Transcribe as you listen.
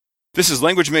This is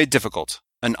Language Made Difficult,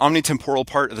 an omnitemporal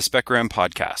part of the Specgram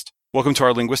podcast. Welcome to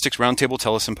our Linguistics Roundtable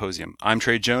Telesymposium. I'm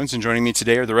Trey Jones, and joining me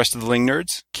today are the rest of the Ling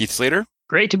Nerds, Keith Slater.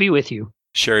 Great to be with you.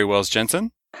 Sherry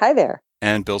Wells-Jensen. Hi there.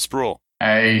 And Bill Spruill.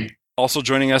 Hey. Also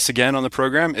joining us again on the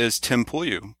program is Tim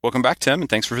Pooley. Welcome back, Tim, and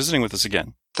thanks for visiting with us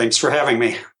again. Thanks for having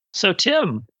me. So,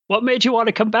 Tim, what made you want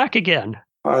to come back again?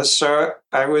 So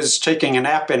I was taking a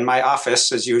nap in my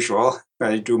office as usual.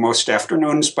 I do most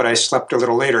afternoons, but I slept a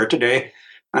little later today.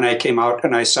 And I came out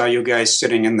and I saw you guys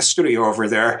sitting in the studio over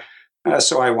there.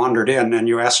 So I wandered in and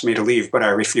you asked me to leave, but I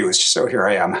refused. So here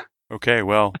I am. Okay,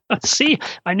 well. See,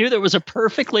 I knew there was a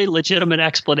perfectly legitimate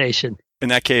explanation. In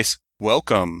that case,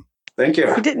 welcome. Thank you.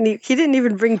 He didn't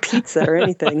even bring pizza or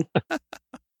anything. All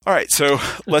right, so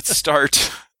let's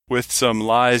start with some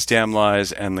lies, damn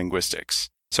lies, and linguistics.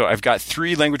 So I've got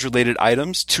 3 language-related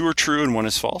items. 2 are true and 1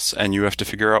 is false, and you have to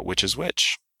figure out which is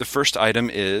which. The first item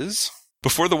is,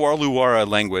 before the Warluwara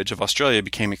language of Australia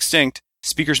became extinct,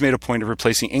 speakers made a point of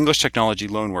replacing English technology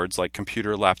loanwords like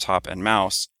computer, laptop, and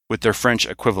mouse with their French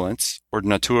equivalents,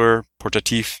 ordinateur,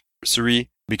 portatif, souris,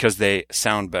 because they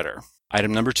sound better.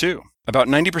 Item number 2. About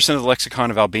 90% of the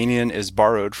lexicon of Albanian is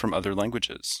borrowed from other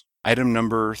languages. Item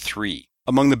number 3.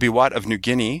 Among the Biwat of New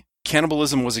Guinea,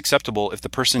 cannibalism was acceptable if the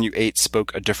person you ate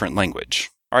spoke a different language.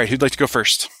 All right, who'd like to go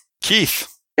first? Keith.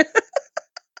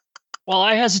 Well,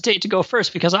 I hesitate to go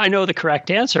first because I know the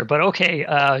correct answer, but okay,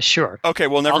 sure. Okay,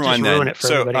 well, never mind then. I'll just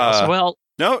ruin it for everybody else. Well,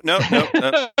 No.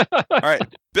 All right,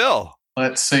 Bill.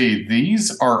 Let's see.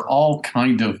 These are all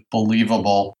kind of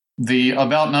believable.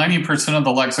 About 90% of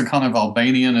the lexicon of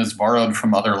Albanian is borrowed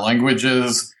from other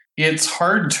languages. It's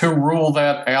hard to rule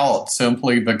that out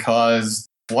simply because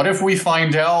what if we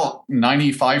find out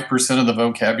 95% of the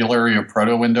vocabulary of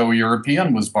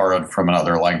Proto-Indo-European was borrowed from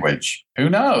another language? Who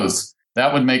knows?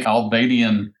 That would make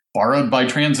Albanian borrowed by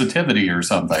transitivity or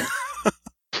something.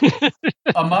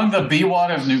 Among the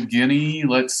Biwat of New Guinea,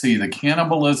 let's see, the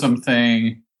cannibalism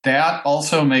thing, that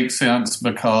also makes sense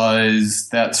because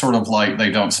that's sort of like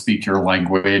they don't speak your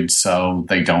language, so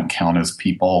they don't count as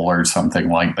people or something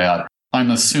like that.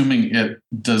 I'm assuming it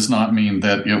does not mean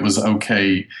that it was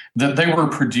okay that they were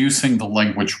producing the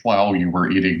language while you were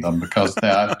eating them, because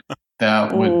that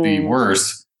would be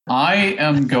worse. I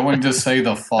am going to say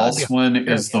the false one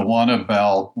is the one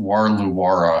about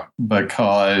Warluwara,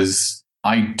 because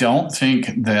I don't think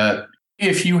that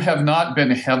if you have not been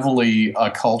heavily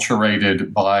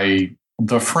acculturated by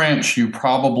the French, you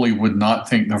probably would not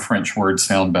think the French words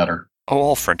sound better. Oh,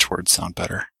 all French words sound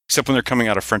better, except when they're coming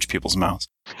out of French people's mouths.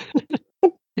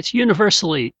 It's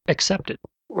universally accepted.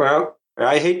 Well,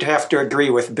 I hate to have to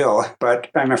agree with Bill, but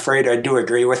I'm afraid I do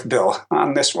agree with Bill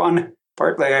on this one.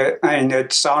 Partly,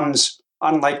 it sounds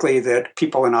unlikely that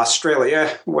people in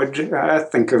Australia would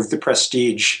think of the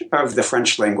prestige of the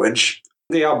French language.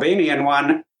 The Albanian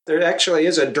one, there actually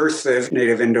is a dearth of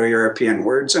native Indo-European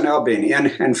words in Albanian.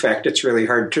 In fact, it's really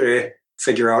hard to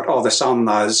figure out all the sound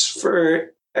laws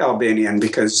for Albanian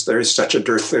because there's such a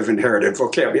dearth of inherited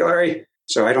vocabulary.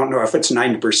 So I don't know if it's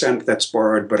 90% that's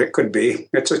borrowed, but it could be.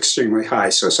 It's extremely high,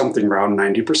 so something around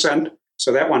 90%.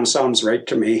 So that one sounds right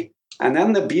to me. And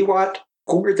then the Biwat,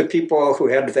 who were the people who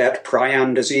had that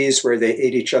prion disease where they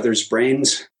ate each other's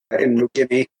brains in New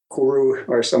Guinea, Kuru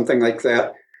or something like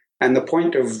that. And the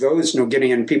point of those New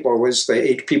Guinean people was they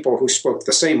ate people who spoke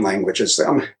the same language as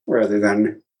them rather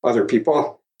than other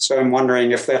people. So I'm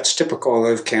wondering if that's typical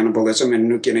of cannibalism in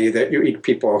New Guinea, that you eat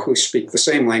people who speak the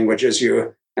same language as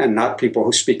you and not people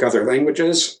who speak other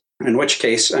languages. In which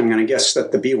case, I'm going to guess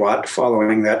that the Biwat,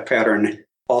 following that pattern,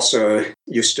 also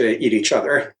used to eat each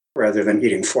other rather than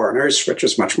eating foreigners, which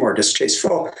is much more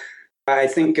distasteful. I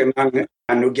think among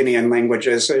New Guinean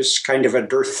languages, there's kind of a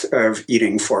dearth of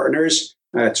eating foreigners.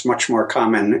 It's much more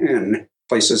common in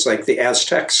places like the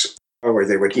Aztecs, where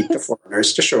they would eat the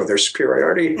foreigners to show their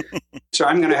superiority. So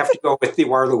I'm going to have to go with the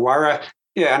Warluwara.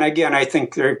 Yeah, and again, I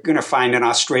think they're going to find in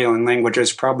Australian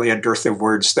languages probably a dearth of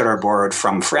words that are borrowed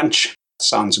from French.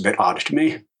 Sounds a bit odd to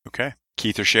me. Okay.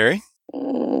 Keith or Sherry?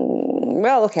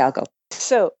 Well, okay, I'll go.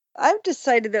 So I've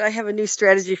decided that I have a new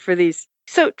strategy for these.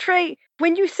 So, Trey,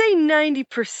 when you say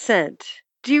 90%,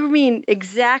 do you mean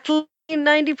exactly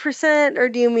 90%, or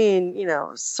do you mean,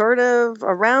 sort of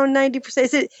around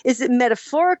 90%? Is it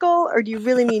metaphorical, or do you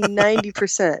really mean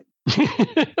 90%?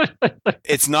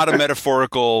 It's not a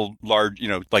metaphorical large,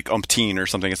 like umpteen or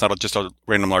something. It's not just a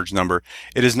random large number.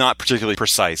 It is not particularly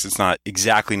precise. It's not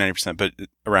exactly 90%, but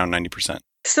around 90%.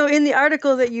 So in the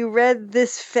article that you read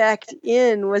this fact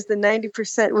in, was the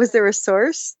 90%, was there a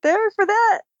source there for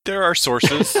that? There are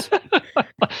sources.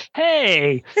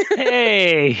 Hey. Well,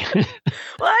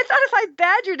 I thought if I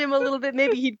badgered him a little bit,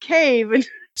 maybe he'd cave.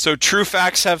 So true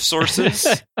facts have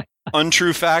sources.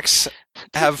 Untrue facts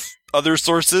have other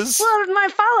sources. Well, my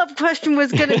follow-up question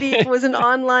was going to be if it was an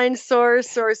online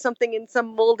source or something in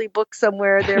some moldy book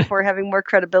somewhere, therefore having more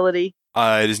credibility.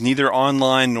 It is neither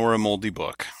online nor a moldy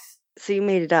book. So you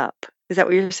made it up. Is that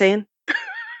what you're saying?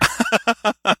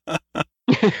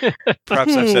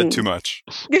 Perhaps I've said too much.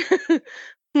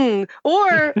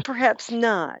 Or perhaps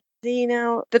not. You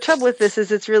know, the trouble with this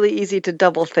is it's really easy to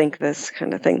double think this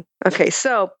kind of thing. Okay,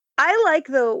 so I like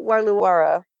the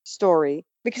Warluwara story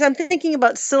because I'm thinking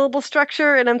about syllable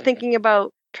structure and I'm thinking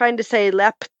about trying to say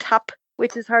laptop,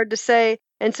 which is hard to say.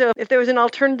 And so if there was an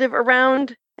alternative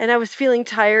around and I was feeling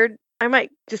tired, I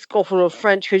might just go for a little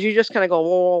French because you just kind of go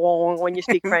whoa, whoa, whoa, when you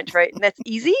speak French, right? And that's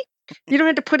easy. You don't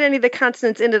have to put any of the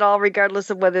consonants in at all, regardless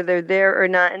of whether they're there or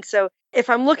not. And so if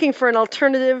I'm looking for an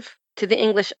alternative to the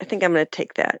English, I think I'm going to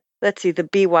take that. Let's see, the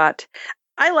Biwat.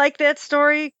 I like that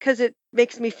story because it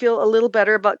makes me feel a little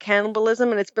better about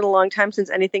cannibalism. And it's been a long time since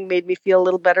anything made me feel a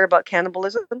little better about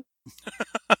cannibalism.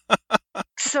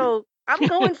 So I'm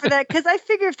going for that because I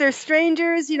figure if they're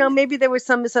strangers, you know, maybe there was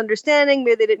some misunderstanding.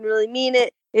 Maybe they didn't really mean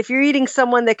it. If you're eating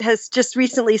someone that has just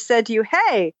recently said to you,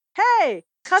 hey,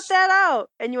 cut that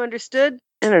out. And you understood.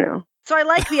 I don't know. So I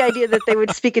like the idea that they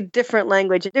would speak a different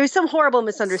language. There was some horrible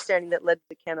misunderstanding that led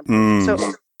to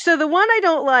cannibalism. So the one I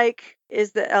don't like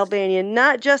is the Albanian,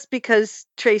 not just because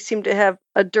Trey seemed to have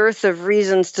a dearth of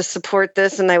reasons to support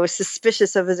this, and I was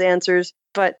suspicious of his answers,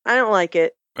 but I don't like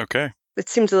it. Okay. It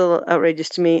seems a little outrageous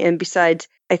to me. And besides,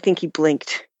 I think he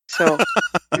blinked. So,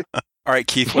 all right,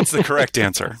 Keith, what's the correct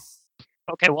answer?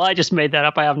 Okay, well, I just made that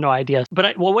up. I have no idea. But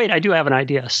I do have an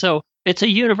idea. So it's a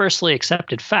universally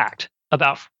accepted fact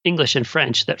about English and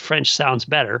French that French sounds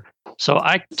better. So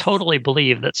I totally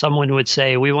believe that someone would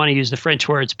say, we want to use the French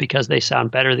words because they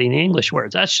sound better than the English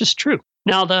words. That's just true.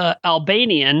 Now, the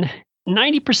Albanian,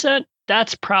 90%,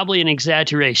 that's probably an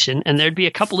exaggeration. And there'd be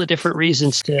a couple of different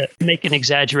reasons to make an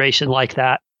exaggeration like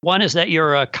that. One is that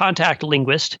you're a contact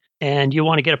linguist and you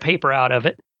want to get a paper out of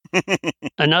it.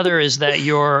 Another is that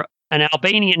you're an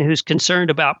Albanian who's concerned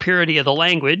about purity of the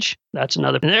language. That's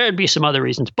another. And there'd be some other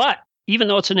reasons. But even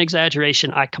though it's an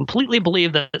exaggeration, I completely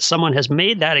believe that someone has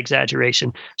made that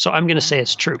exaggeration. So I'm going to say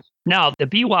it's true. Now, the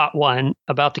Biwat one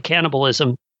about the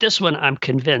cannibalism, this one I'm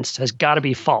convinced has got to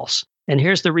be false. And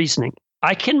here's the reasoning.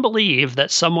 I can believe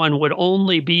that someone would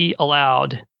only be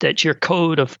allowed, that your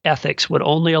code of ethics would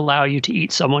only allow you to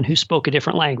eat someone who spoke a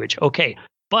different language. Okay,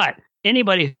 but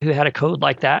anybody who had a code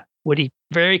like that would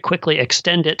very quickly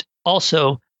extend it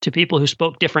also to people who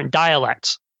spoke different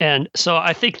dialects. And so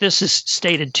I think this is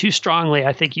stated too strongly.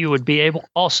 I think you would be able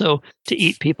also to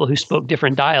eat people who spoke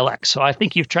different dialects. So I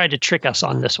think you've tried to trick us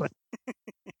on this one.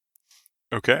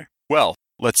 Okay. Well,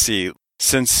 let's see.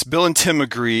 Since Bill and Tim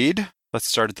agreed, let's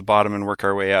start at the bottom and work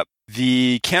our way up.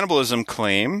 The cannibalism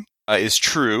claim is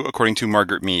true, according to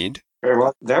Margaret Mead. Very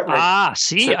well. That might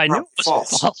see, I knew it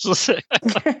was false.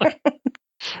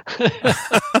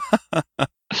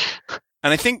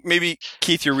 And I think maybe,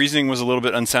 Keith, your reasoning was a little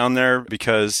bit unsound there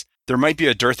because there might be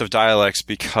a dearth of dialects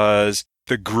because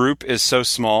the group is so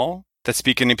small that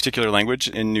speak any particular language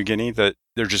in New Guinea that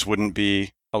there just wouldn't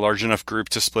be a large enough group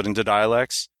to split into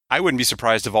dialects. I wouldn't be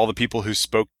surprised if all the people who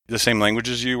spoke the same language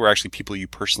as you were actually people you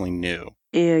personally knew.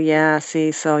 Yeah,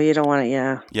 see, so you don't want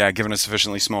to, Yeah, given a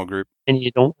sufficiently small group. And you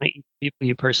don't want to eat people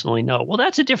you personally know. Well,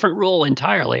 that's a different rule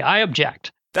entirely. I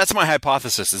object. That's my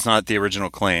hypothesis. It's not the original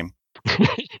claim.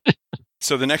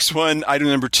 So the next one, item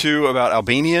number 2 about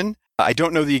Albanian. I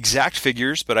don't know the exact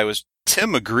figures, but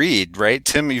Tim agreed, right?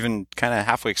 Tim even kind of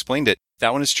halfway explained it.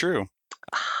 That one is true.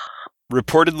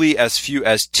 Reportedly, as few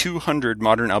as 200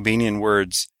 modern Albanian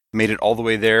words made it all the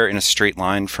way there in a straight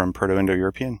line from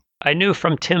Proto-Indo-European. I knew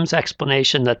from Tim's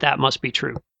explanation that must be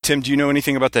true. Tim, do you know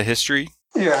anything about the history?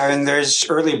 Yeah, and there's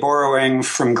early borrowing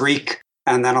from Greek,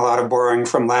 and then a lot of borrowing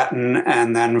from Latin,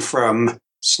 and then from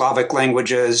Slavic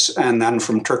languages, and then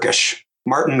from Turkish.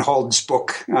 Martin Hold's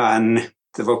book on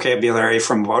the vocabulary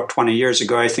from about 20 years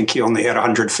ago, I think he only had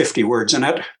 150 words in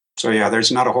it. So yeah,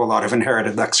 there's not a whole lot of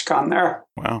inherited lexicon there.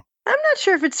 Wow. I'm not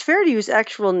sure if it's fair to use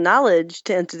actual knowledge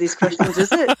to answer these questions,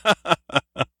 is it?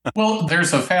 Well,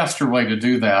 there's a faster way to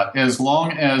do that. As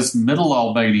long as Middle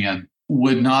Albanian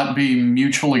would not be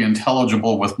mutually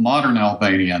intelligible with modern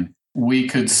Albanian, we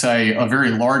could say a very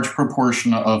large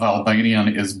proportion of Albanian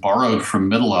is borrowed from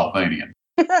Middle Albanian.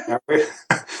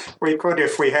 We could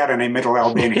if we had any Middle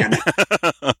Albanian.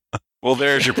 Well,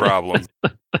 there's your problem.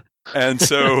 And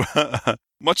so,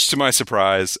 much to my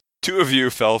surprise, 2 of you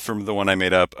fell from the one I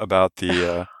made up about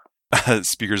the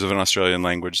speakers of an Australian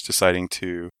language deciding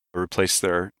to replace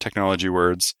their technology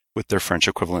words with their French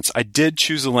equivalents. I did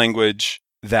choose a language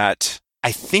that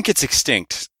I think it's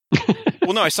extinct.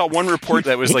 Well, no, I saw one report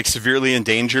that was like severely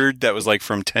endangered that was like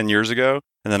from 10 years ago.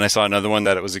 And then I saw another one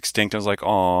that it was extinct. I was like,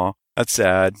 aw, that's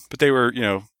sad. But they were,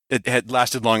 it had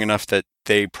lasted long enough that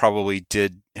they probably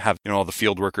did have, all the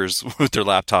field workers with their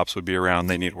laptops would be around.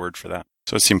 They need a word for that.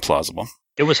 So it seemed plausible.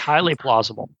 It was highly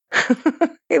plausible.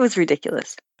 It was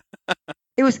ridiculous.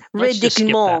 It was Let's just skip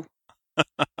ridiculous.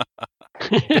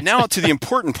 But now to the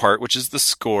important part, which is the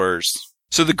scores.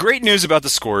 So the great news about the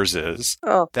scores is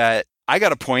that I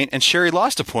got a point and Sherry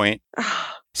lost a point.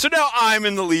 So now I'm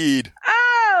in the lead.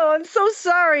 Oh, I'm so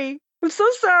sorry. I'm so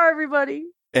sorry, everybody.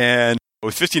 And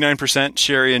with 59%,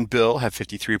 Sherry and Bill have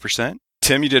 53%.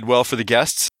 Tim, you did well for the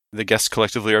guests. The guests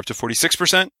collectively are up to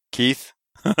 46%. Keith,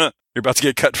 you're about to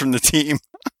get cut from the team.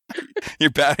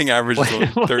 Your batting average is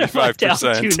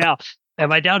 35%. Now?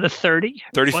 Am I down to 30?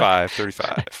 35.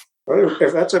 Well,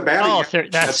 if that's a batting,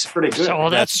 that's pretty good. So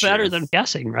that's better true. Than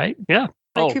guessing, right? Yeah.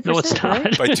 By 2%, no, it's not.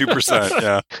 right? By 2%,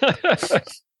 yeah.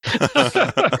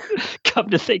 Come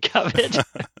to think of it.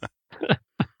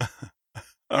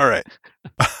 All right.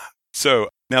 So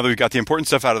now that we've got the important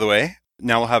stuff out of the way,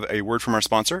 now we'll have a word from our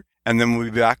sponsor, and then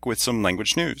we'll be back with some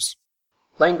language news.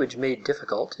 Language Made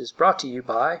Difficult is brought to you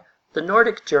by the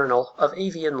Nordic Journal of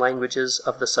Avian Languages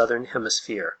of the Southern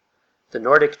Hemisphere. The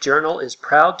Nordic Journal is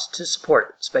proud to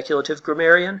support Speculative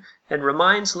Grammarian and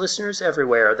reminds listeners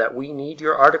everywhere that we need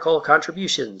your article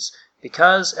contributions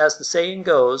because, as the saying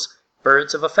goes,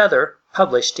 birds of a feather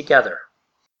publish together.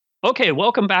 Okay,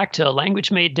 welcome back to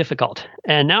Language Made Difficult.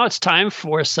 And now it's time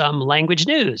for some language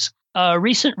news. A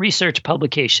recent research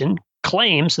publication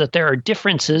claims that there are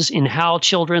differences in how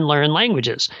children learn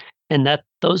languages, and that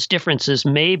those differences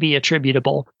may be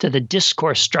attributable to the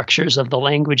discourse structures of the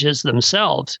languages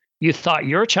themselves. You thought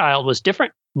your child was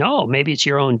different? No, maybe it's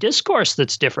your own discourse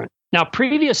that's different. Now,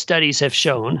 previous studies have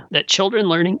shown that children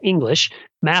learning English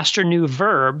master new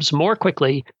verbs more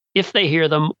quickly if they hear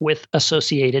them with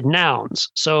associated nouns.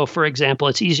 So, for example,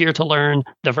 it's easier to learn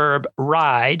the verb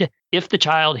ride if the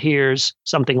child hears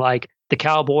something like the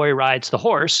cowboy rides the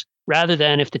horse, rather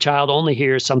than if the child only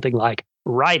hears something like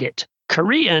ride it.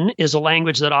 Korean is a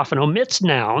language that often omits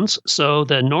nouns, so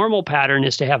the normal pattern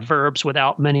is to have verbs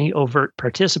without many overt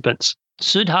participants.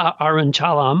 Sudha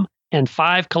Arunchalam and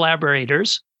 5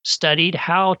 collaborators studied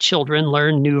how children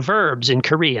learn new verbs in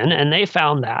Korean, and they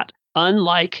found that,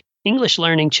 unlike English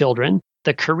learning children,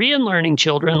 the Korean learning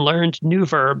children learned new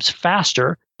verbs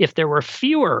faster if there were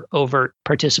fewer overt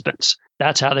participants.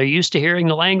 That's how they're used to hearing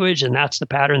the language, and that's the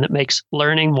pattern that makes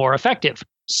learning more effective.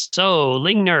 So,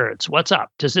 Ling Nerds, what's up?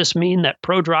 Does this mean that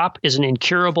pro-drop is an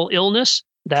incurable illness?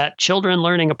 That children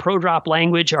learning a pro-drop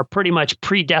language are pretty much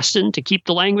predestined to keep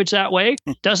the language that way?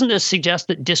 Doesn't this suggest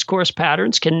that discourse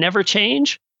patterns can never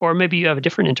change? Or maybe you have a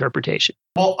different interpretation.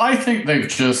 Well, I think they've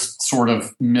just sort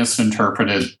of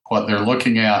misinterpreted what they're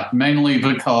looking at, mainly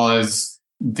because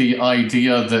the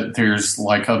idea that there's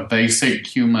like a basic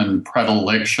human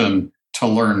predilection to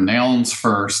learn nouns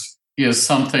first is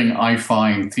something I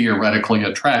find theoretically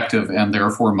attractive and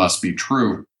therefore must be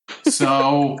true.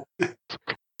 So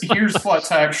here's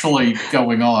what's actually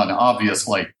going on,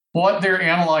 obviously. What they're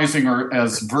analyzing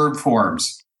as verb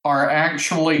forms are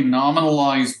actually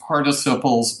nominalized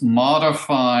participles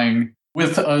modifying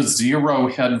with a 0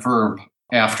 head verb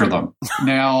after them.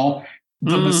 Now,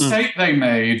 the mistake they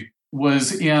made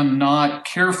was in not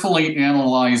carefully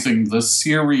analyzing the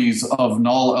series of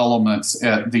null elements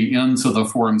at the ends of the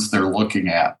forms they're looking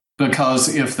at.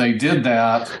 Because if they did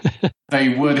that, they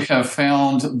would have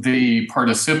found the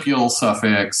participial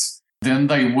suffix, then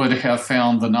they would have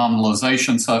found the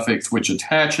nominalization suffix which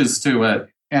attaches to it,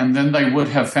 and then they would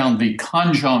have found the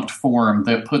conjunct form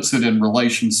that puts it in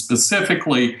relation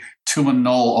specifically to a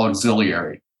null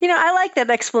auxiliary. I like that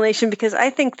explanation because I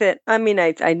think that, I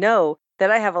know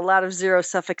that I have a lot of 0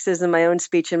 suffixes in my own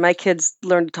speech, and my kids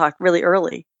learn to talk really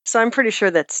early. So I'm pretty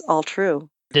sure that's all true.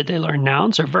 Did they learn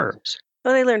nouns or verbs?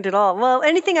 Well, they learned it all. Well,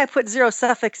 anything I put 0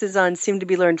 suffixes on seemed to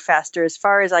be learned faster as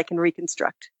far as I can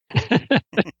reconstruct.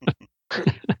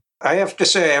 I have to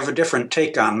say I have a different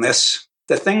take on this.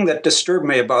 The thing that disturbed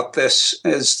me about this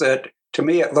is that, to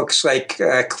me, it looks like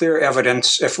clear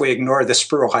evidence, if we ignore the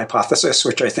Spurl hypothesis,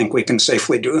 which I think we can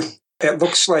safely do. It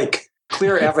looks like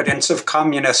clear evidence of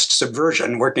communist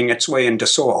subversion working its way into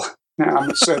Seoul.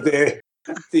 So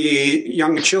the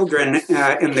young children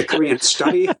in the Korean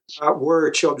study were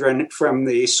children from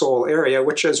the Seoul area,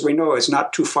 which, as we know, is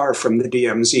not too far from the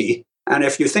DMZ. And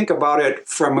if you think about it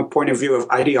from a point of view of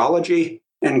ideology,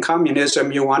 in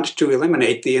communism, you want to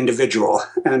eliminate the individual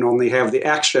and only have the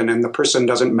action, and the person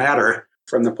doesn't matter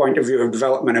from the point of view of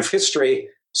development of history.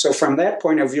 So from that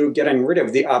point of view, getting rid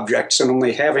of the objects and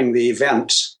only having the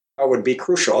events would be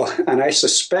crucial. And I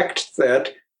suspect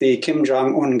that the Kim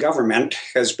Jong-un government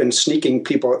has been sneaking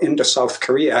people into South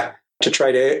Korea to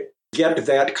try to get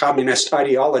that communist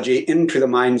ideology into the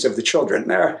minds of the children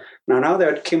there. Now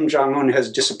that Kim Jong-un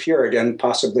has disappeared and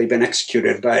possibly been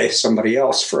executed by somebody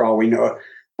else, for all we know,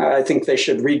 I think they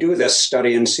should redo this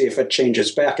study and see if it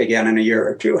changes back again in a year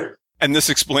or two. And this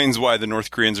explains why the North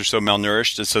Koreans are so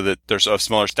malnourished, is so that they're of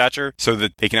smaller stature, so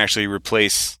that they can actually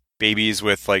replace babies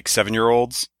with like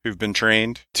 7-year-olds who've been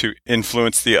trained to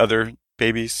influence the other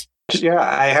babies. Yeah,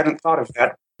 I hadn't thought of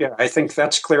that. Yeah, I think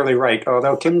that's clearly right.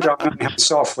 Although Kim Jong-un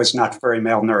himself was not very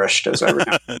malnourished, as I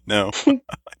remember. No,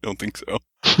 I don't think so.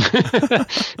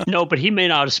 No, but he may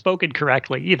not have spoken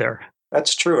correctly either.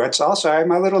 That's true. It's also,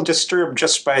 I'm a little disturbed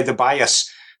just by the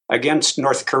bias against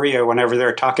North Korea whenever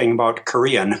they're talking about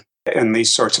Korean in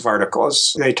these sorts of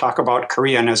articles. They talk about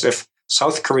Korean as if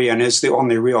South Korean is the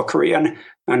only real Korean.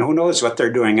 And who knows what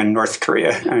they're doing in North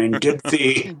Korea? I mean, did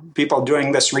the people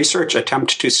doing this research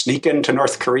attempt to sneak into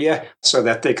North Korea so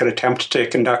that they could attempt to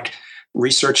conduct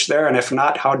research there? And if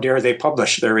not, how dare they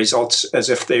publish their results as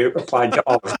if they applied to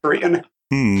all of Korean?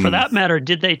 For that matter,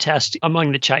 did they test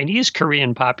among the Chinese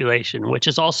Korean population, which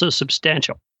is also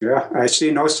substantial? Yeah, I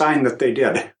see no sign that they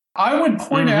did. I would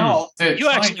point out that You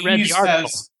actually read the article.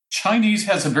 Chinese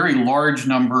has a very large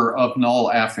number of null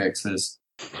affixes.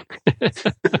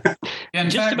 In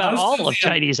Just fact, about most all of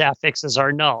Chinese affixes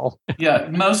are null. Yeah,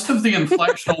 most of the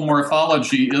inflectional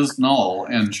morphology is null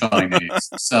in Chinese.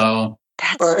 So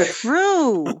That's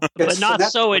true. But not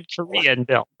so in Korean,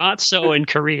 Bill. Not so in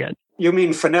Korean. You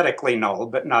mean phonetically null,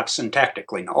 but not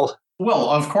syntactically null. well,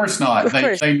 of course not. Of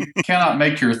course. They cannot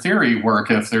make your theory work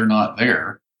if they're not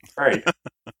there. Right.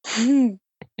 I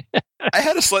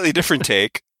had a slightly different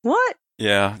take. What?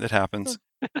 Yeah, it happens.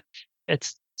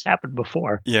 It's happened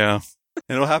before. Yeah,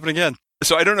 and it'll happen again.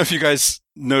 So I don't know if you guys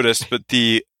noticed, but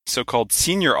the so-called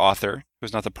senior author,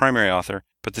 who's not the primary author,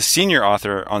 but the senior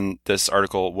author on this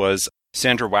article was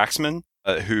Sandra Waxman,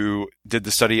 who did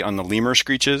the study on the lemur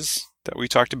screeches that we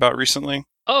talked about recently.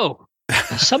 Oh,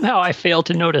 somehow I failed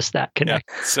to notice that connect.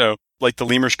 Yeah. So, like the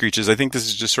lemur screeches, I think this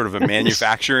is just sort of a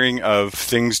manufacturing of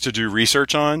things to do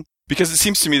research on, because it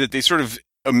seems to me that they sort of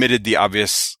omitted the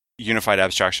obvious unified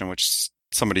abstraction, which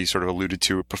somebody sort of alluded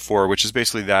to before, which is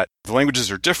basically that the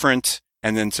languages are different,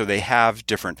 and then so they have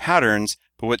different patterns,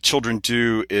 but what children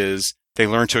do is they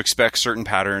learn to expect certain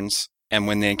patterns, and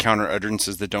when they encounter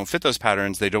utterances that don't fit those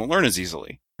patterns, they don't learn as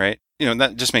easily, right? You know,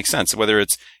 that just makes sense. Whether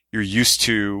it's you're used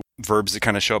to verbs that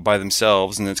kind of show up by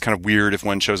themselves, and it's kind of weird if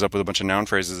one shows up with a bunch of noun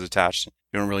phrases attached.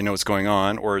 You don't really know what's going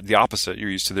on, or the opposite. You're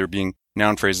used to there being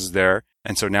noun phrases there.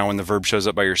 And so now when the verb shows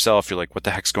up by yourself, you're like, what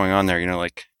the heck's going on there? You know,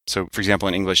 like, so for example,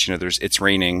 in English, you know, there's it's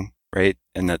raining, right?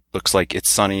 And that looks like it's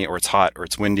sunny, or it's hot, or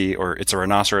it's windy, or it's a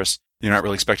rhinoceros. You're not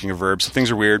really expecting a verb. So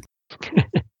things are weird.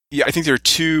 Yeah, I think there are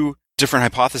two different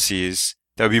hypotheses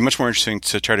that would be much more interesting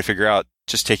to try to figure out,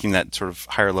 just taking that sort of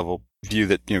higher level view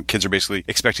that, you know, kids are basically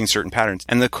expecting certain patterns.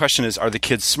 And the question is, are the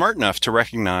kids smart enough to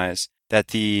recognize that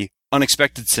the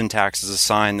unexpected syntax is a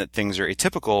sign that things are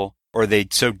atypical, or are they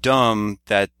so dumb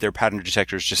that their pattern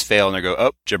detectors just fail and they go,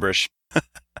 oh, gibberish.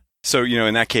 So, you know,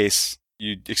 in that case,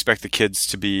 you'd expect the kids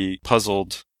to be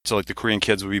puzzled. So like the Korean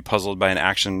kids would be puzzled by an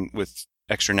action with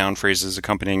extra noun phrases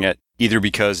accompanying it, either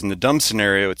because in the dumb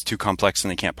scenario, it's too complex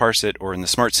and they can't parse it, or in the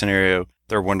smart scenario,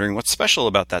 they're wondering what's special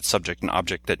about that subject and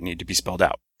object that need to be spelled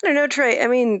out. I don't know, Trey. I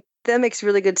mean, that makes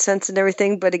really good sense and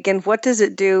everything. But again, what does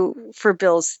it do for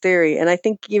Bill's theory? And I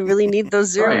think you really need those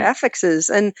zero Right. affixes.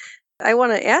 And I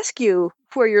want to ask you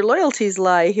where your loyalties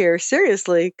lie here,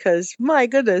 seriously, because my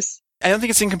goodness. I don't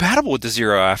think it's incompatible with the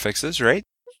zero affixes, right?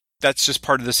 That's just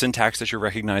part of the syntax that you're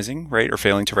recognizing, right? Or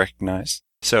failing to recognize.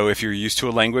 So if you're used to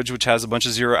a language which has a bunch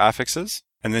of zero affixes,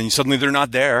 and then suddenly they're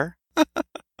not there.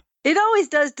 It always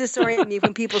does disorient me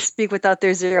when people speak without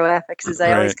their zero affixes.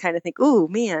 I always Right. kind of think, ooh,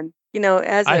 man. You know,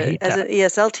 as I an hate that.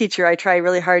 ESL teacher, I try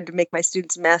really hard to make my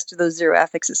students master those zero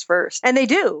affixes first. And they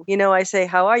do. You know, I say,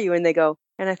 how are you? And they go,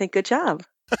 and I think, good job.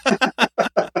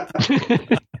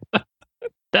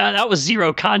 That was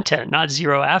zero content, not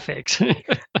zero affix. Well,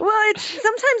 it's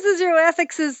sometimes the zero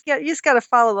affixes, you just got to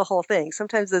follow the whole thing.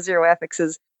 Sometimes the zero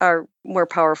affixes are more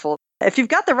powerful. If you've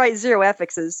got the right zero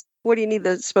affixes, what do you need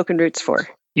the spoken roots for?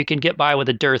 You can get by with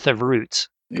a dearth of roots.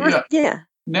 Yeah. Yeah.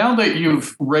 Now that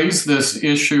you've raised this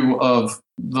issue of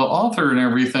the author and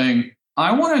everything,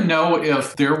 I want to know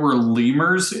if there were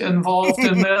lemurs involved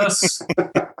in this.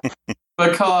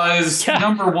 Because, Yeah,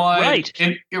 number one, right.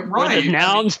 Were right. the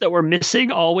nouns that were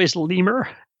missing always lemur?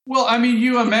 Well, I mean,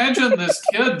 you imagine this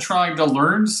kid trying to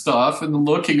learn stuff and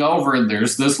looking over, and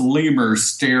there's this lemur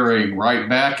staring right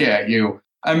back at you.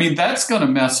 I mean, that's going to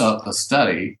mess up the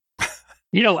study.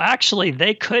 Actually,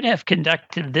 they could have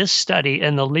conducted this study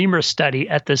and the lemur study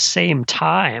at the same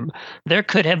time. There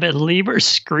could have been lemurs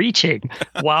screeching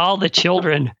while the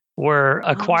children were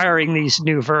acquiring these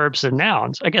new verbs and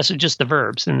nouns. I guess it's just the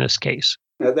verbs in this case.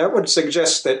 Now, that would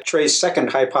suggest that Trey's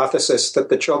second hypothesis, that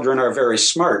the children are very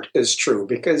smart, is true,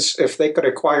 because if they could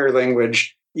acquire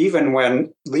language even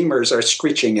when lemurs are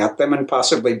screeching at them and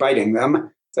possibly biting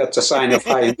them, that's a sign of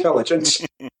high intelligence.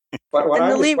 But what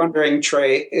I was wondering,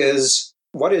 Trey, is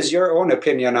what is your own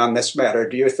opinion on this matter?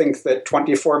 Do you think that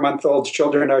 24-month-old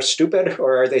children are stupid,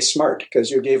 or are they smart?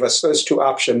 Because you gave us those two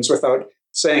options without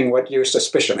saying what your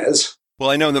suspicion is. Well,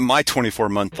 I know that my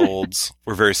 24-month-olds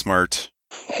were very smart.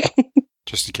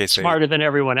 Just in case Smarter than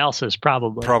everyone else's,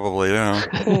 probably. Probably, yeah.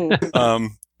 Well,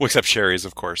 except Sherry's,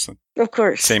 of course. Of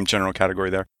course. Same general category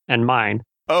there. And mine.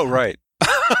 Oh, right.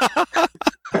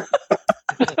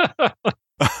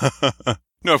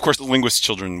 No, of course, linguist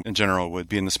children in general would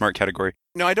be in the smart category.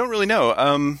 No, I don't really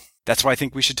know. That's why I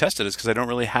think we should test it, is because I don't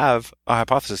really have a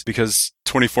hypothesis. Because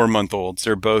 24-month-olds,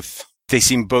 they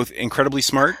seem both incredibly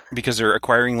smart because they're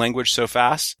acquiring language so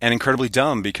fast, and incredibly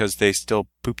dumb because they still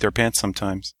poop their pants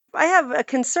sometimes. I have a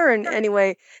concern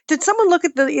anyway. Did someone look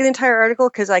at the entire article?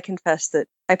 Because I confess that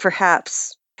I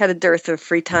perhaps had a dearth of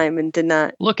free time and did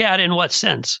not. Look at in what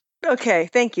sense? Okay,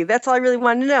 thank you. That's all I really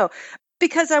wanted to know.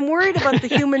 Because I'm worried about the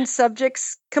human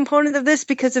subjects component of this,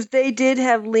 because if they did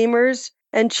have lemurs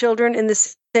and children in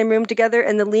the same room together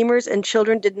and the lemurs and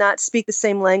children did not speak the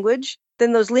same language,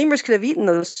 then those lemurs could have eaten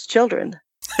those children.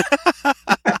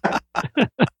 I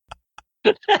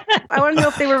want to know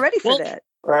if they were ready for that.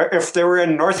 If they were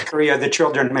in North Korea, the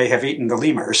children may have eaten the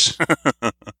lemurs.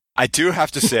 I do have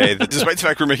to say that despite the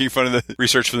fact we're making fun of the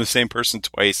research from the same person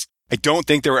twice, I don't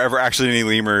think there were ever actually any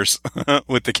lemurs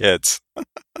with the kids.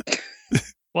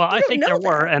 Well, I think there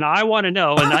were, and I want to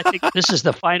know, and I think this is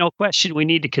the final question we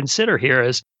need to consider here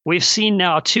is, we've seen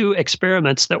now 2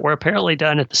 experiments that were apparently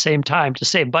done at the same time to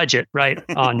save budget, right,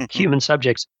 on human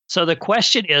subjects. So the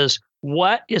question is,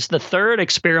 what is the third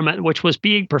experiment which was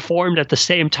being performed at the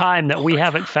same time that we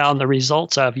haven't found the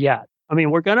results of yet? I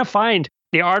mean, we're going to find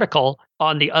the article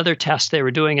on the other test they were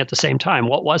doing at the same time.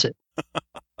 What was it?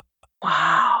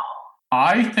 Wow.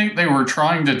 I think they were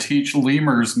trying to teach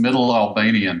lemurs Middle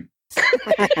Albanian.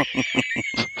 I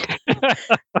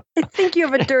think you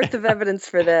have a dearth of evidence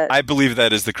for that. I believe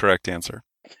that is the correct answer.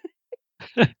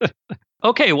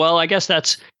 Okay, well, I guess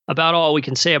that's about all we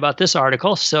can say about this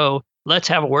article. So let's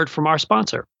have a word from our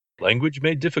sponsor. Language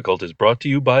Made Difficult is brought to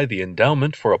you by the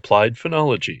Endowment for Applied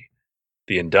Phonology.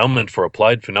 The Endowment for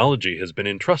Applied Phonology has been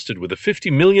entrusted with a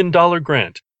 $50 million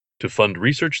grant to fund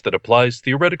research that applies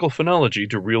theoretical phonology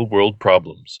to real-world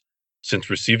problems. Since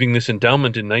receiving this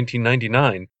endowment in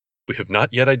 1999, we have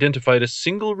not yet identified a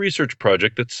single research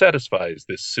project that satisfies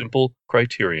this simple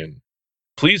criterion.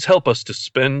 Please help us to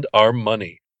spend our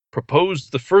money. Propose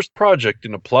the first project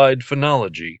in applied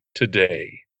phonology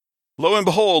today. Lo and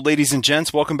behold, ladies and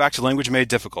gents, welcome back to Language Made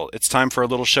Difficult. It's time for a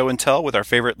little show and tell with our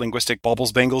favorite linguistic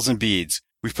baubles, bangles, and beads.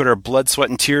 We've put our blood, sweat,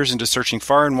 and tears into searching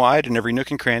far and wide in every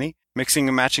nook and cranny, mixing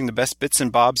and matching the best bits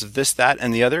and bobs of this, that,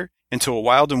 and the other into a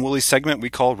wild and woolly segment we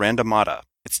call Randomata.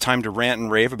 It's time to rant and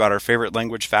rave about our favorite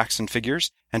language facts and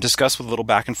figures, and discuss with a little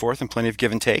back and forth and plenty of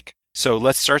give and take. So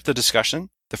let's start the discussion.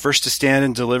 The first to stand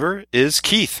and deliver is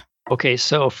Keith. Okay,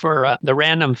 so for the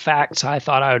random facts I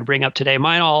thought I would bring up today,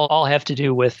 mine all have to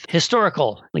do with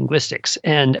historical linguistics,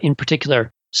 and in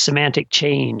particular, semantic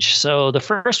change. So the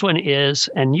first one is,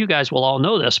 and you guys will all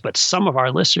know this, but some of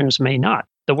our listeners may not,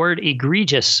 the word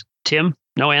egregious. Tim,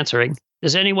 no answering.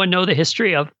 Does anyone know the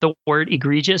history of the word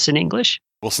egregious in English?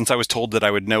 Well, since I was told that I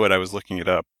would know it, I was looking it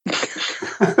up. Eagles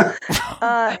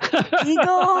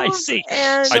I see.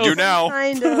 And I do now.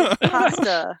 Kind of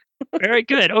pasta. Very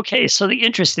good. Okay, so the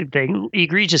interesting thing,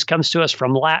 egregious comes to us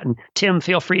from Latin. Tim,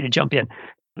 feel free to jump in.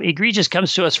 Egregious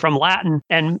comes to us from Latin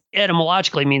and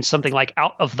etymologically means something like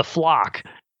out of the flock,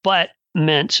 but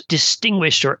meant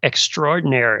distinguished or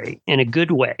extraordinary in a good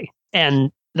way.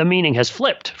 And the meaning has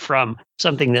flipped from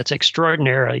something that's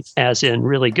extraordinary, as in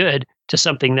really good, to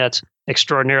something that's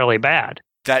extraordinarily bad.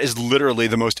 That is literally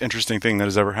the most interesting thing that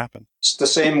has ever happened. It's the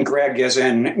same Greg as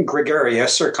in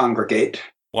gregarious or congregate.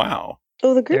 Wow.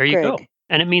 Oh, the good There you Greg. go.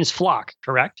 And it means flock,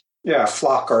 correct? Yeah,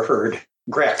 flock or herd.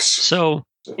 Grex. So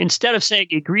instead of saying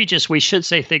egregious, we should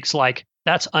say things like,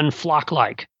 that's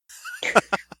unflock-like.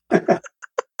 Well,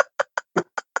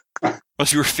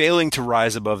 if you were failing to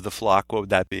rise above the flock, what would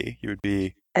that be? You would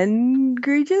be...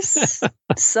 Engregious?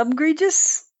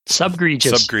 Subgregious?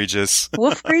 Subgregious. Subgregious.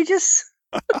 Wolfgregious?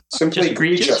 Simply Just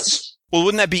egregious. Well,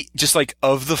 wouldn't that be just like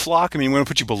of the flock? I mean, we want to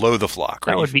put you below the flock,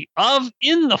 right? That would be of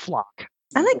in the flock.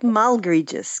 I like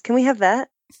malgregis. Can we have that?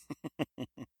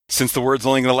 Since the word's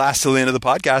only going to last till the end of the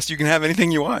podcast, you can have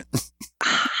anything you want.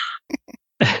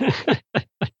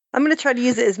 I'm going to try to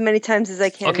use it as many times as I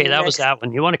can. Okay, that was that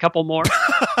one. You want a couple more?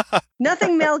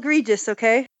 Nothing malgregis,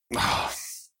 okay?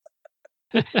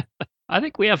 I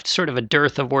think we have sort of a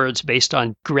dearth of words based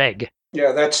on Greg.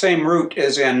 Yeah, that same root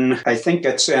is I think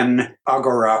it's in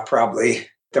agora, probably,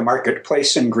 the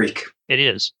marketplace in Greek. It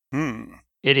is. Hmm.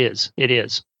 It is.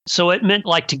 So it meant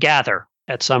like to gather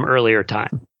at some earlier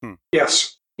time.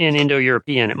 Yes. In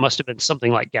Indo-European, it must have been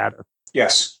something like gather.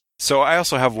 Yes. So I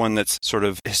also have one that's sort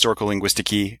of historical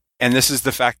linguistic-y, and this is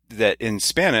the fact that in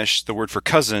Spanish, the word for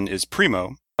cousin is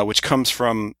primo, which comes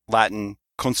from Latin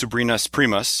consubrinus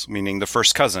primus, meaning the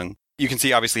first cousin. You can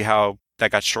see obviously how that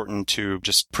got shortened to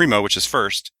just primo, which is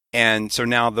first. And so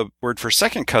now the word for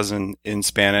second cousin in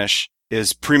Spanish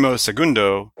is primo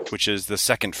segundo, which is the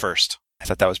second first. I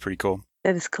thought that was pretty cool.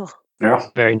 That is cool. Yeah.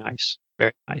 Very nice.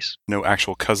 Very nice. No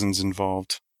actual cousins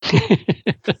involved.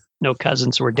 No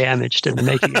cousins were damaged in the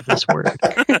making of this word.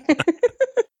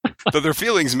 Though their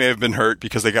feelings may have been hurt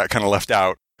because they got kind of left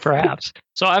out. Perhaps.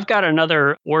 So I've got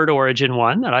another word origin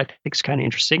one that I think is kind of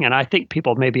interesting, and I think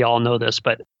people maybe all know this,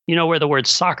 but you know where the word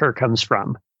soccer comes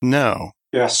from? No.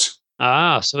 Yes.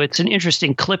 So it's an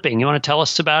interesting clipping. You want to tell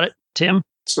us about it, Tim?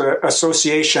 It's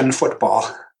association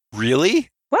football. Really?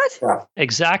 What? Yeah.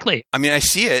 Exactly. I mean, I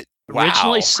see it. Wow.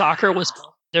 Originally, soccer was,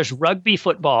 there's rugby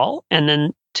football, and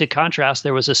then to contrast,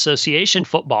 there was association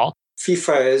football.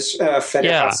 FIFA is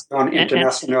Fédération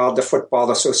Internationale de Football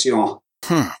Association.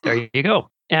 There you go.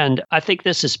 And I think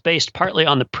this is based partly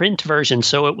on the print version.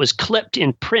 So it was clipped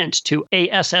in print to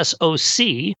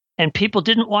ASSOC, and people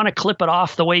didn't want to clip it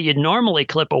off the way you'd normally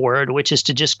clip a word, which is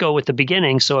to just go with the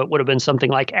beginning. So it would have been something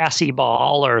like assy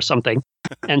ball or something.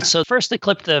 And so first they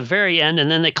clipped the very end, and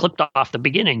then they clipped off the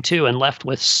beginning too and left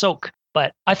with soak.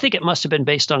 But I think it must have been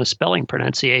based on a spelling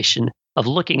pronunciation of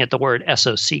looking at the word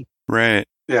SOC. Right.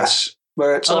 Yes. But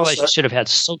it's Otherwise, also, you should have had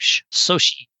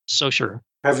soci.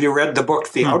 have you read the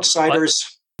book The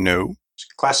Outsiders? No.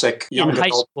 Classic young In high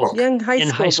adult school. book. Young high In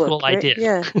school high school, book, I right? did.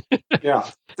 Yeah. Yeah.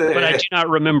 But I do not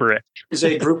remember it. There's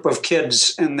a group of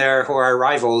kids in there who are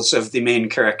rivals of the main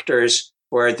characters,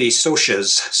 who are the Socias,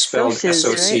 spelled Socias,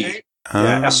 S-O-C. right?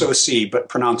 Yeah, S-O-C, but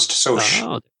pronounced Soc.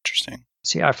 Oh, Interesting.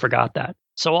 see, I forgot that.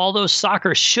 So all those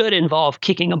soccer should involve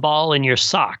kicking a ball in your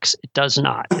socks. It does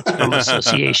not. It's from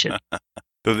association.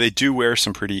 Though they do wear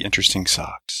some pretty interesting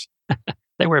socks.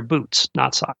 They wear boots,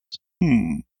 not socks.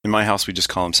 In my house, we just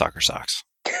call them soccer socks.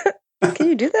 Can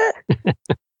you do that?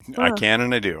 I Oh. can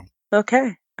and I do.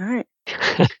 Okay. All right.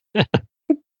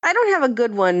 I don't have a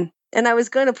good one. And I was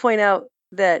going to point out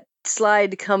that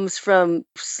slide comes from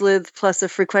slith plus a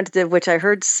frequentative, which I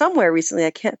heard somewhere recently.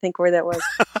 I can't think where that was.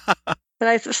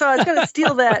 So I was going to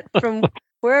steal that from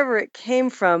wherever it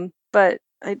came from, but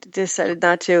I decided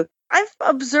not to. I've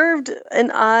observed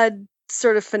an odd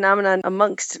sort of phenomenon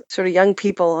amongst sort of young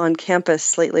people on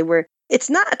campus lately where it's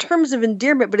not terms of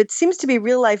endearment, but it seems to be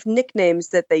real life nicknames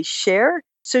that they share.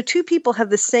 So two people have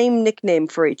the same nickname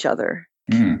for each other.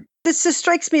 This just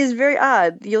strikes me as very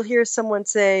odd. You'll hear someone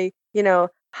say, you know,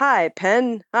 hi,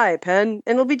 pen, and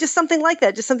it'll be just something like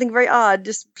that, just something very odd,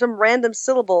 just some random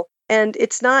syllable. And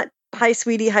it's not hi,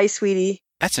 sweetie.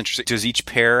 That's interesting. Does each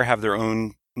pair have their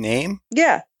own name?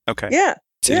 Yeah. Okay. Yeah.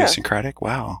 It's idiosyncratic?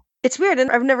 Wow. It's weird,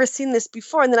 and I've never seen this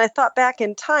before. And then I thought back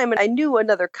in time, and I knew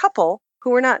another couple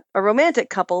who were not a romantic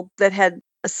couple that had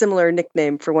a similar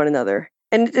nickname for one another.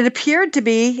 And it appeared to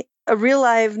be a real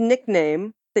live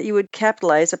nickname that you would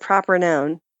capitalize, a proper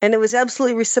noun. And it was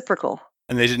absolutely reciprocal.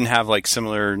 And they didn't have like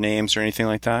similar names or anything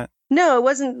like that? No, it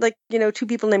wasn't like, you know, two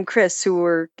people named Chris who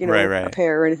were, you know, Right. a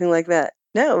pair or anything like that.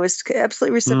 No, it was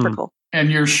absolutely reciprocal.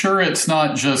 And you're sure it's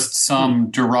not just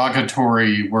some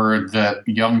derogatory word that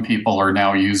young people are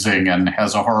now using and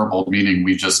has a horrible meaning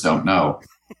we just don't know?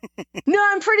 No,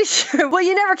 I'm pretty sure. Well,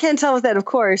 you never can tell with that, of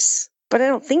course. But I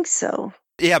don't think so.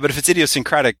 Yeah, but if it's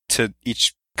idiosyncratic to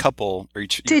each couple or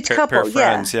each To each pair couple, of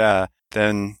friends,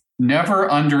 then... Never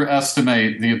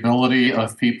underestimate the ability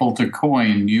of people to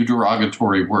coin new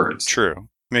derogatory words. True.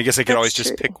 I mean, I guess I could That's always just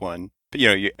true. pick one. But, you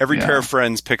know, every pair of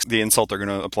friends picks the insult they're going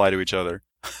to apply to each other.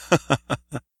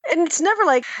 And it's never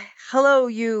like, hello,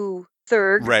 you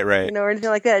Thurg. Right. You know, or anything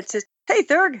like that. It's just, hey,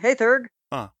 Thurg.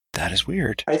 Huh. That is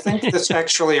weird. I think this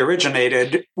actually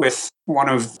originated with one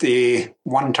of the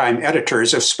one-time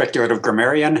editors of Speculative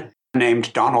Grammarian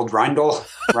named Donald Reindl.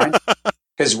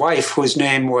 His wife, whose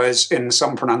name was in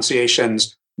some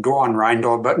pronunciations Dawn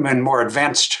Reindl, but in more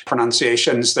advanced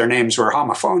pronunciations, their names were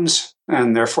homophones,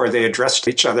 and therefore they addressed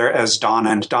each other as Don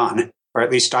and Don, or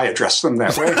at least I addressed them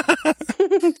that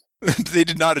way. They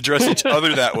did not address each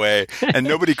other that way, and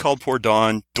nobody called poor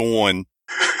Dawn Dawn,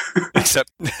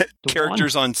 except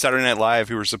characters on Saturday Night Live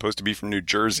who were supposed to be from New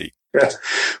Jersey. Yeah.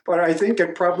 But I think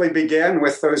it probably began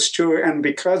with those two, and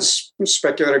because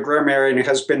speculative grammarian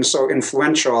has been so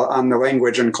influential on the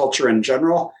language and culture in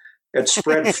general, it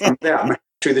spread from them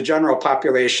to the general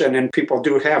population, and people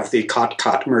do have the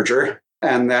Cot-Cot merger,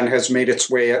 and then has made its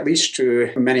way at least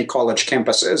to many college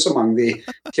campuses among the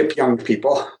hip young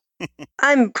people.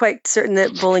 I'm quite certain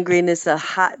that Bowling Green is a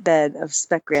hotbed of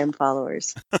Specgram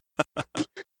followers.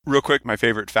 Real quick, my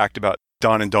favorite fact about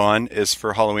Dawn and Dawn is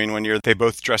for Halloween one year, they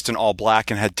both dressed in all black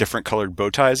and had different colored bow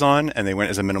ties on, and they went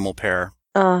as a minimal pair.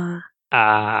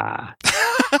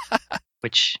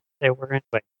 Which they were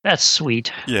anyway. That's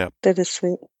sweet. Yeah. That is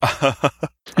sweet. All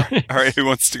right, who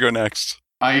wants to go next?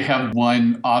 I have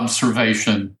one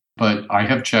observation, but I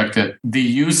have checked it. The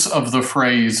use of the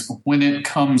phrase "when it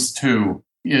comes to"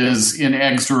 is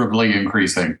inexorably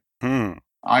increasing.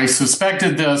 I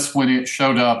suspected this when it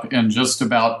showed up in just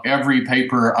about every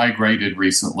paper I graded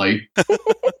recently.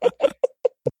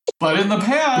 But in the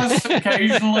past,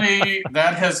 occasionally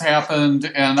that has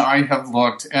happened, and I have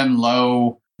looked, and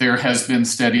lo, there has been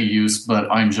steady use,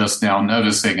 but I'm just now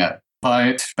noticing it.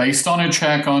 But based on a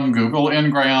check on Google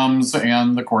Ngrams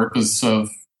and the corpus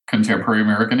of contemporary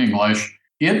American English,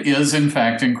 it is in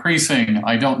fact increasing.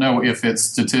 I don't know if it's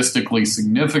statistically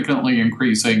significantly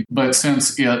increasing, but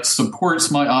since it supports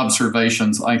my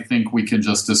observations, I think we can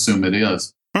just assume it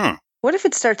is. What if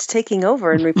it starts taking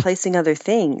over and replacing other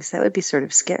things? That would be sort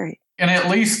of scary. And at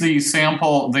least the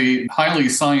sample, the highly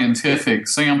scientific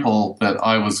sample that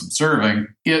I was observing,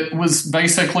 it was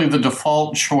basically the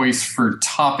default choice for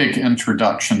topic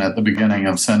introduction at the beginning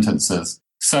of sentences.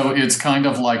 So it's kind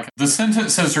of like the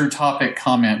sentences are topic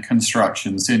comment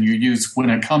constructions, and you use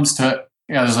 "when it comes to"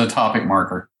 as a topic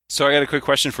marker. So I got a quick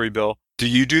question for you, Bill. Do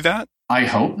you do that? I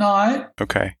hope not.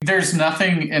 Okay. There's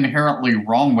nothing inherently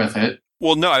wrong with it.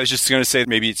 Well, no, I was just going to say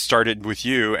maybe it started with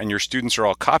you and your students are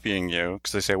all copying you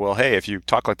because they say, well, hey, if you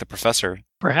talk like the professor.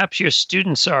 Perhaps your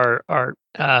students are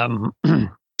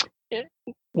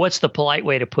what's the polite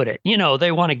way to put it? You know,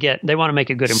 they want to make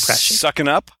a good impression. Sucking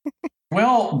up?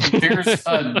 Well, there's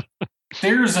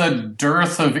a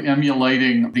dearth of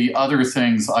emulating the other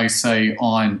things I say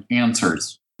on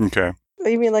answers. Okay.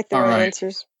 You mean like their right.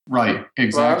 answers? Right,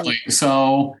 exactly.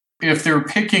 So if they're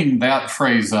picking that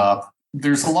phrase up,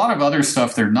 there's a lot of other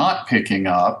stuff they're not picking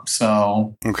up.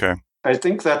 So okay. I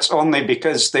think that's only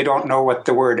because they don't know what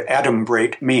the word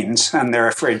adumbrate means, and they're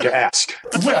afraid to ask.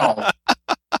 Well,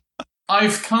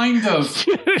 I've kind of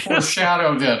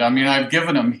foreshadowed it. I mean, I've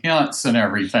given them hints and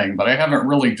everything, but I haven't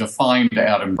really defined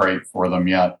adumbrate for them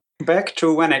yet. Back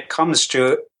to "when it comes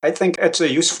to," I think it's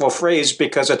a useful phrase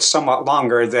because it's somewhat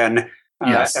longer than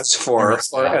yes, as for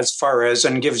or as far as,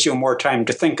 and gives you more time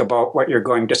to think about what you're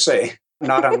going to say.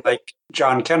 Not unlike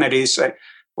John Kennedy's say,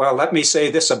 "Well, let me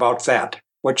say this about that,"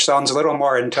 which sounds a little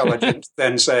more intelligent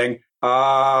than saying,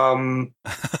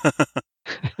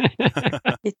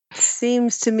 It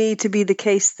seems to me to be the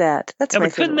case that. That's my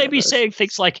but couldn't they be saying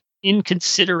things like "in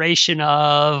consideration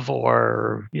of,"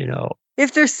 or, you know?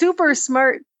 If they're super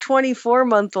smart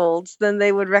 24-month-olds, then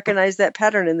they would recognize that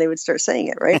pattern and they would start saying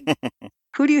it, right?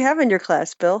 Who do you have in your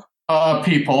class, Bill?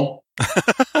 People.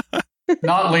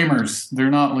 Not lemurs.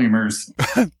 They're not lemurs.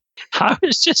 I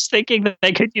was just thinking that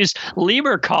they could use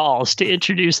lemur calls to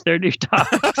introduce their new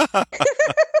topics.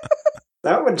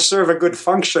 That would serve a good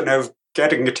function of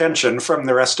getting attention from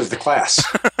the rest of the class.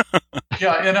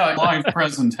 Yeah, in a live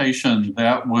presentation,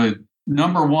 that would,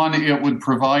 number one, it would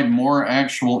provide more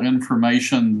actual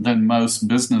information than most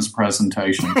business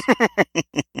presentations,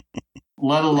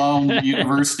 let alone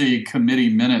university committee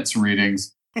minutes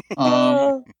readings,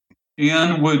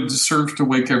 and would serve to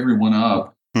wake everyone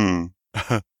up.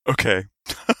 Okay.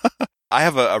 I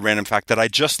have a random fact that I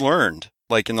just learned,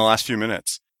 like in the last few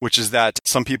minutes, which is that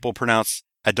some people pronounce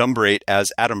adumbrate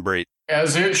as adumbrate.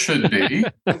 As it should be.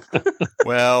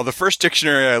 Well, the first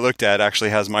dictionary I looked at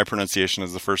actually has my pronunciation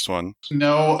as the first one.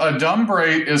 No,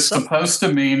 adumbrate is supposed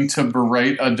to mean to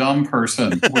berate a dumb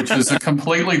person, which is a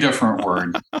completely different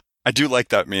word. I do like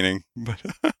that meaning. But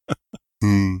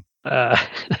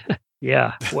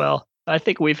yeah, well, I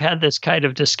think we've had this kind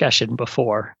of discussion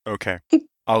before. Okay,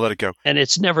 I'll let it go. And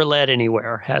it's never led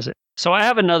anywhere, has it? So I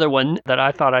have another one that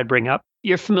I thought I'd bring up.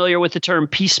 You're familiar with the term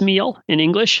piecemeal in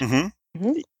English? Mm-hmm.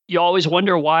 Mm-hmm. You always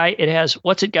wonder why it has,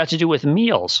 what's it got to do with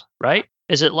meals, right?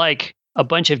 Is it like a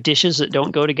bunch of dishes that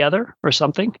don't go together or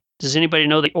something? Does anybody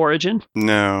know the origin?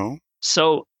 No.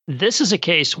 So This is a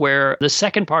case where the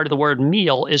second part of the word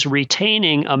meal is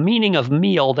retaining a meaning of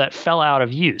meal that fell out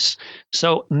of use.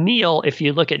 So meal, if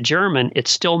you look at German, it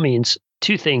still means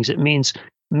two things. It means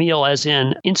meal as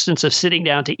in instance of sitting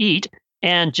down to eat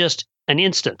and just an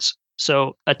instance.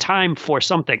 So a time for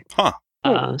something.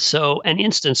 So an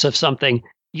instance of something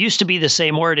used to be the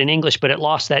same word in English, but it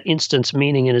lost that instance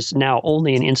meaning and is now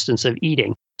only an instance of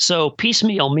eating. So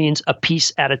piecemeal means a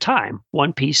piece at a time,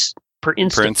 one piece per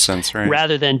instance, right.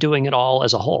 rather than doing it all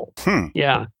as a whole.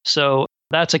 Yeah. So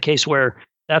that's a case where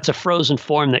that's a frozen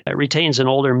form that retains an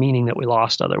older meaning that we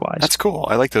lost otherwise. That's cool.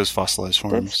 I like those fossilized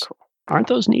forms. That's cool. Aren't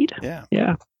those neat? Yeah.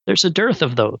 Yeah. There's a dearth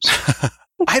of those.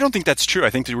 I don't think that's true. I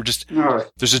think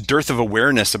there's a dearth of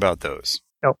awareness about those.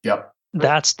 Yep.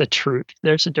 That's the truth.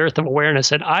 There's a dearth of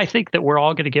awareness. And I think that we're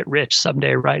all going to get rich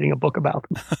someday writing a book about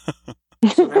them.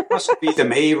 So that must be the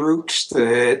May root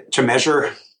to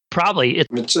measure. Probably.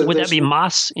 Would that be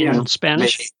mas in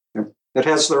Spanish? May. It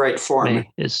has the right form. May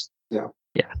is. Yeah.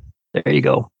 Yeah. There you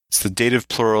go. It's the dative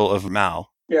plural of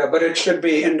mal. Yeah, but it should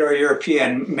be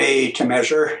Indo-European May to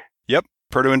measure. Yep.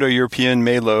 Proto-Indo-European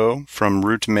Melo from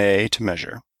root May to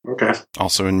measure. Okay.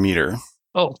 Also in meter.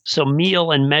 Oh, so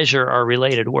meal and measure are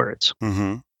related words.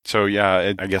 Mm-hmm. So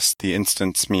yeah, I guess the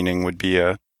instance meaning would be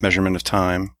a measurement of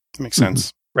time. That makes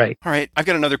sense. Right. All right. I've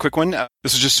got another quick one.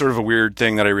 This is just sort of a weird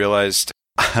thing that I realized.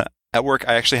 At work,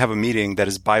 I actually have a meeting that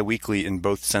is bi-weekly in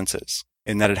both senses,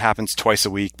 in that it happens twice a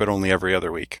week, but only every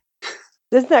other week.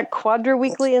 Isn't that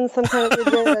quadra-weekly in some kind of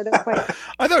region? I don't quite...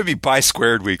 I thought it would be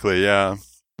bi-squared weekly, yeah.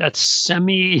 That's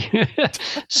semi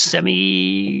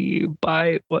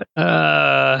by what?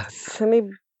 Yeah.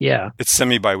 It's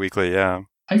semi-bi-weekly, yeah.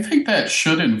 I think that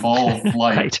should involve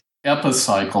like Right.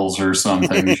 epicycles or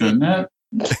something, shouldn't it?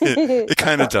 It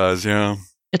kind of does, yeah.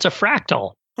 It's a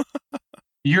fractal.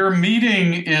 Your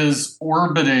meeting is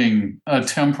orbiting a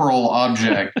temporal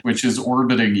object, which is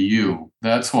orbiting you.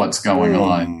 That's what's going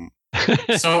on.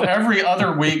 So every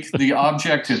other week, the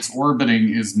object it's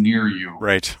orbiting is near you.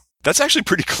 Right. That's actually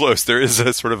pretty close. There is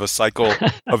a sort of a cycle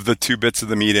of the 2 bits of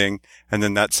the meeting, and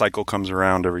then that cycle comes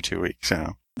around every 2 weeks.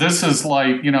 Yeah. This is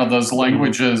like, those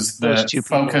languages that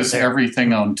focus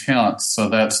everything on tense. So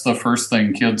that's the first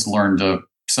thing kids learn to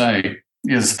say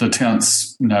is the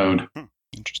tense node.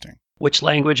 Interesting. Which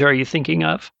language are you thinking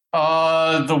of?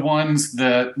 The ones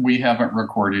that we haven't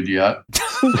recorded yet.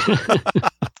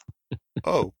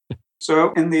 Oh.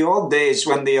 So in the old days,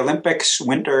 when the Olympics,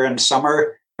 winter and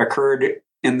summer, occurred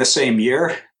in the same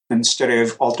year, instead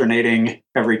of alternating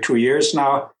every 2 years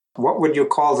now, what would you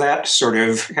call that? Sort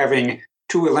of having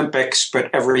 2 Olympics,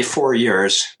 but every 4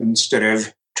 years, instead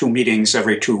of 2 meetings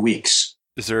every 2 weeks.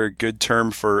 Is there a good term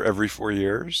for every 4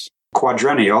 years?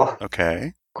 Quadrennial.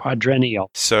 Okay. Quadrennial.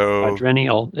 So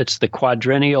Quadrennial. It's the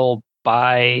quadrennial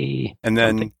by... And then,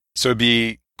 something. so it'd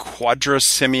be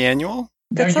quadra-semi-annual?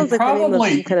 That Now, sounds like the name of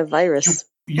some kind of virus.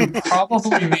 You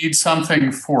probably need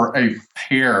something for a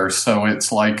pair, so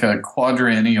it's like a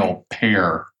quadrennial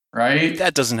pair, right?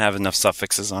 That doesn't have enough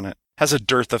suffixes on it. Has a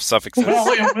dearth of suffixes. Well,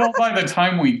 it will by the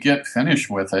time we get finished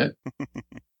with it.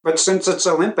 But since it's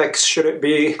Olympics, should it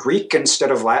be Greek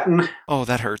instead of Latin? Oh,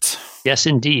 that hurts. Yes,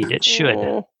 indeed. It should.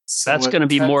 Mm. So That's going to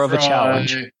be more of a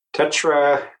challenge.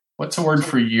 Tetra, What's the word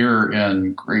for year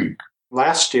in Greek?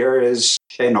 last year is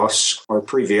Henos, or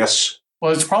previous.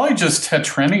 Well, it's probably just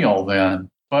tetrennial then.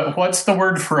 But what's the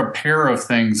word for a pair of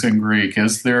things in Greek?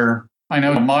 Is there, I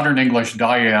know modern English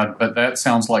dyad, but that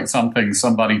sounds like something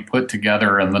somebody put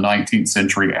together in the 19th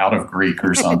century out of Greek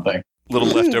or something. Little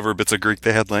leftover bits of Greek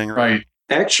they had laying around. Right.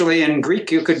 Actually, in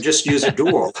Greek, you could just use a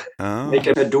dual. Oh. Make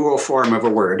it a dual form of a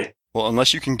word. Well,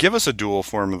 unless you can give us a dual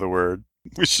form of the word,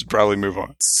 we should probably move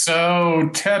on. So,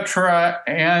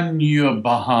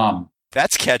 tetraanubaham.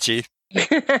 That's catchy.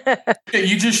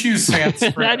 You just use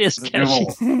Sanskrit. That is as a catchy.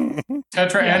 dual.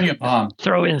 Tetraanubaham.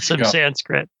 Throw in some Yeah.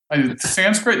 Sanskrit.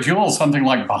 Sanskrit dual is something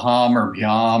like Baham or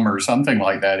Byam or something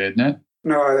like that, isn't it?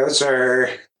 No, those are,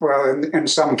 well, in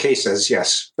some cases,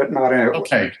 yes, but not in...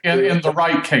 Okay, in the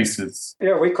right cases.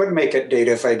 Yeah, we could make it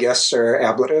dative, I guess, or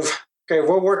ablative. Okay,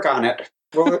 we'll work on it.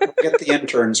 We'll get the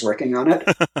interns working on it.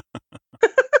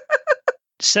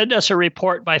 Send us a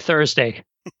report by Thursday.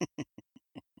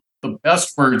 The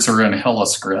best words are in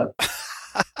HelleScript.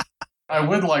 I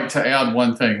would like to add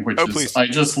one thing, which is please. I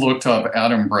just looked up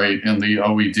adumbrate in the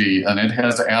OED, and it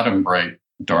has adumbrate.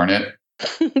 Darn it.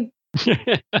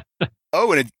 Oh,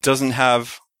 and it doesn't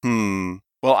have, Well,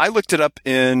 I looked it up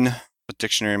in, what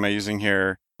dictionary am I using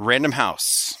here? Random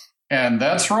House. And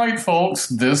that's right, folks.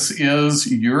 This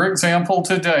is your example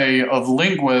today of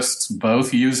linguists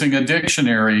both using a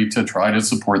dictionary to try to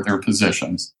support their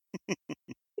positions.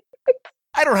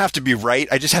 I don't have to be right.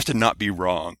 I just have to not be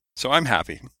wrong. So I'm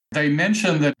happy. They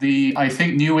mentioned that the, I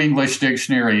think, New English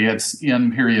Dictionary, it's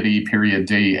in period E, period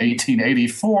D,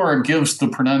 1884, gives the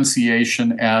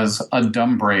pronunciation as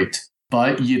adumbrate.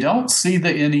 But you don't see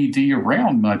the NED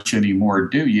around much anymore,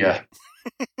 do you? I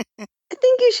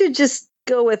think you should just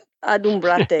go with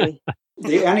adumbrate.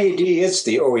 The NED is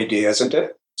the OED, isn't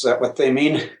it? Is that what they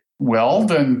mean? Well,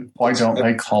 then why don't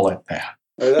they call it that?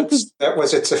 That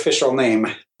was its official name,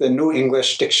 the New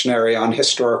English Dictionary on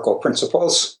Historical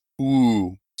Principles.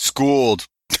 Ooh, schooled.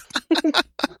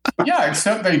 Yeah,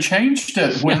 except they changed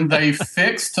it when they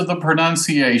fixed the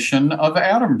pronunciation of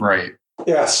adumbrate.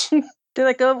 Yes. They're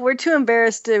like, oh, we're too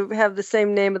embarrassed to have the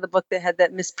same name of the book that had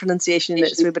that mispronunciation in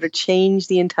it, so we better change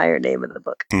the entire name of the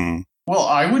book. Well,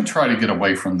 I would try to get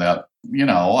away from that. You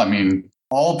know, I mean,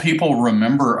 all people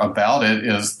remember about it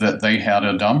is that they had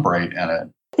adumbrate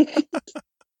in it.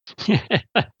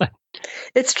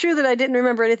 It's true that I didn't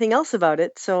remember anything else about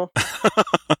it, so...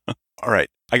 All right.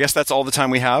 I guess that's all the time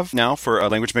we have now for A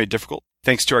Language Made Difficult.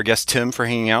 Thanks to our guest, Tim, for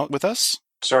hanging out with us.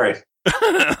 Sorry.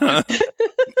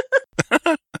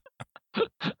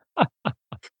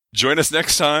 Join us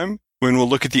next time when we'll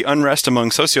look at the unrest among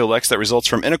sociolects that results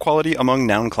from inequality among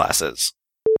noun classes.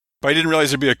 But I didn't realize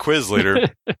there'd be a quiz later.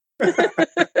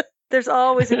 There's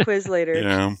always a quiz later.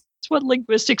 Yeah. That's what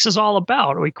linguistics is all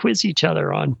about. We quiz each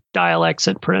other on dialects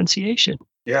and pronunciation.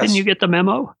 Yes. Didn't you get the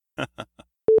memo?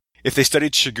 If they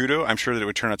studied Shigudo, I'm sure that it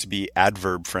would turn out to be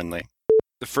adverb friendly.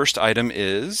 The first item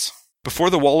is before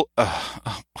the wall.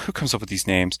 Who comes up with these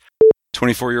names?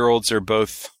 24-year-olds are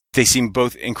both. They seem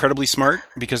both incredibly smart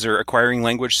because they're acquiring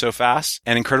language so fast,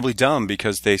 and incredibly dumb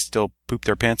because they still poop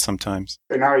their pants sometimes.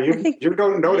 Now, you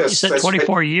don't notice. You said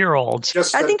 24-year-olds.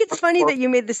 I think it's funny that you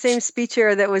made the same speech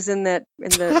error that was in the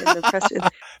press.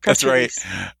 That's right.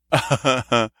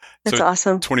 That's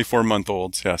awesome.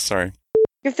 24-month-olds. Yeah, sorry.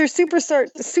 If they're super,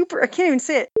 I can't even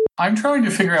say it. I'm trying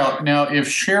to figure out now if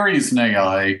Sherry's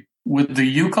Nei, would the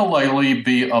ukulele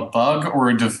be a bug or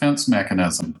a defense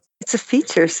mechanism? It's a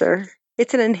feature, sir.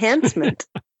 It's an enhancement.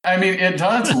 I mean, it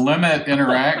does limit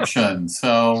interaction.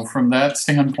 So from that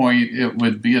standpoint, it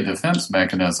would be a defense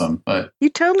mechanism. But you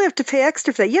totally have to pay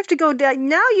extra for that. You have to go down.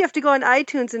 Now you have to go on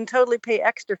iTunes and totally pay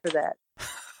extra for that.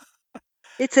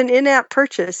 It's an in-app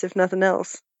purchase, if nothing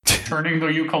else. Turning the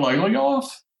ukulele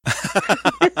off?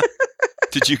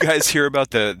 Did you guys hear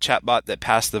about the chatbot that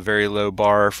passed the very low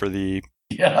bar for the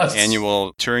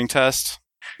annual Turing test?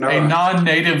 No. A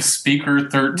non-native speaker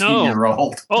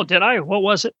 13-year-old. No. Oh, did I? What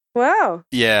was it? Wow.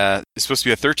 Yeah, it's supposed to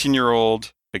be a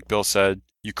 13-year-old, like Bill said,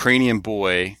 Ukrainian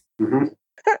boy. Mm-hmm.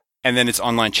 And then it's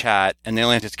online chat, and they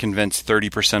only have to convince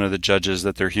 30% of the judges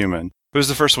that they're human. Who's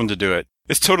the first one to do it?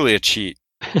 It's totally a cheat.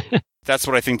 That's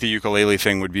what I think the ukulele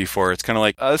thing would be for. It's kind of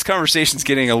like, this conversation's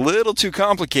getting a little too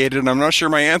complicated, and I'm not sure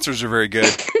my answers are very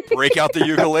good. Break out the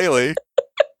ukulele.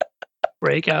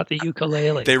 Break out the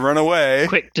ukulele. They run away.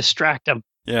 Quick, distract them.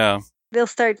 Yeah. They'll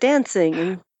start dancing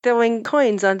and throwing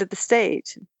coins onto the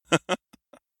stage.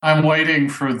 I'm waiting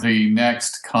for the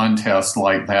next contest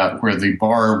like that where the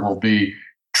bar will be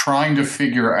trying to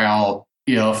figure out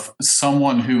if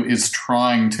someone who is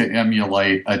trying to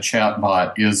emulate a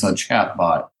chatbot is a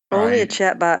chatbot. Only right? a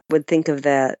chatbot would think of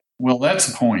that. Well, that's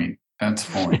the point. That's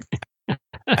the point.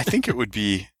 I think it would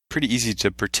be pretty easy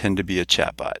to pretend to be a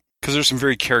chatbot because there's some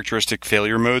very characteristic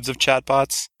failure modes of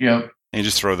chatbots. Yep. And you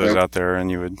just throw those out there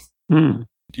and you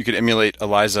could emulate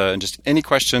Eliza and just any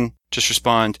question, just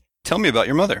respond, tell me about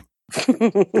your mother.